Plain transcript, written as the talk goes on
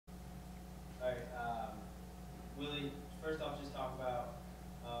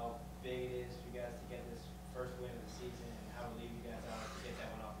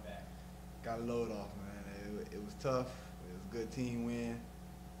got a load off, man. It was tough. It was a good team win.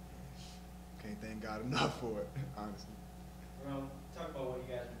 Can't thank God enough for it, honestly. Talk about what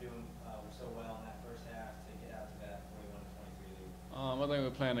you guys were doing so well in that first half to get out to that 41-23 lead. I think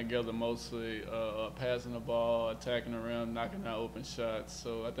we're playing together mostly, passing the ball, attacking the rim, knocking out open shots.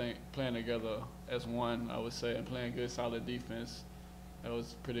 So I think playing together as one, I would say, and playing good, solid defense. That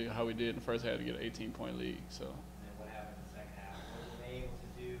was pretty how we did in the first half to get an 18-point lead. So. And then what happened in the second half? What were they able to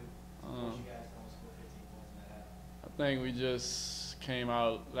do to force you guys to almost score 15 points in that half? I think we just came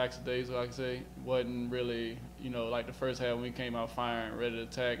out lackadaisical, I could say. Wasn't really, like the first half when we came out firing, ready to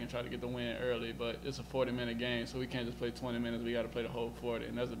attack and try to get the win early. But it's a 40-minute game, so we can't just play 20 minutes. We got to play the whole 40,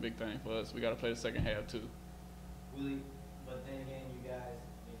 and that's a big thing for us. We got to play the second half too. Willie, but then again, you guys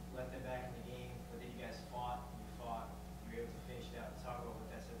let them back in the game, but then you guys fought. You were able to finish it out. Talk about what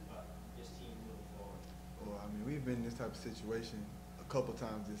that says about this team moving forward. Well, I mean, we've been in this type of situation a couple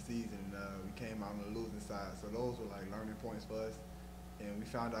times this season. We came out on the losing side, so those were like learning points for us. And we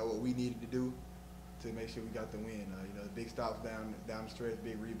found out what we needed to do to make sure we got the win. The big stops down the stretch,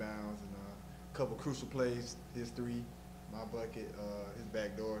 big rebounds, and a couple crucial plays. His three, my bucket, his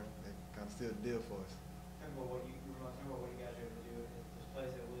back door. That kind of sealed the deal for us. Talk about what you guys were able to do. Those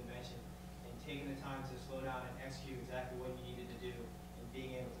plays that Willie mentioned, and taking the time to slow down and execute exactly what you needed to do, and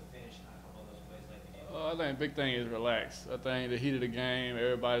being able to finish on a couple of those plays like the game. I think the big thing is relax. I think the heat of the game,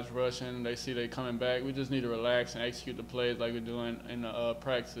 everybody's rushing. They see they coming back. We just need to relax and execute the plays like we're doing in the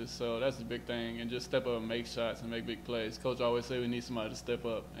practice. So that's the big thing, and just step up and make shots and make big plays. Coach always say we need somebody to step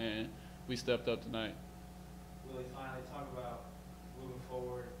up, and we stepped up tonight. Willie, finally, talk about moving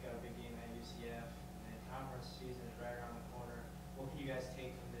forward. Got a big game at UCF, and conference season is right around the corner. What can you guys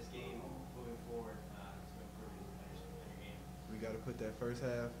take from this game moving forward to improve your game? We got to put that first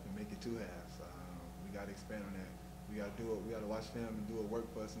half and make it two halves. We got to expand on that. We got to do it. We got to watch film and do it work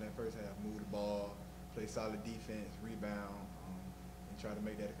for us in that first half. Move the ball, play solid defense, rebound, and try to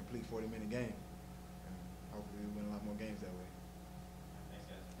make that a complete 40-minute game. And hopefully we win a lot more games that way. Thanks,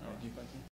 guys. All right. Thank you.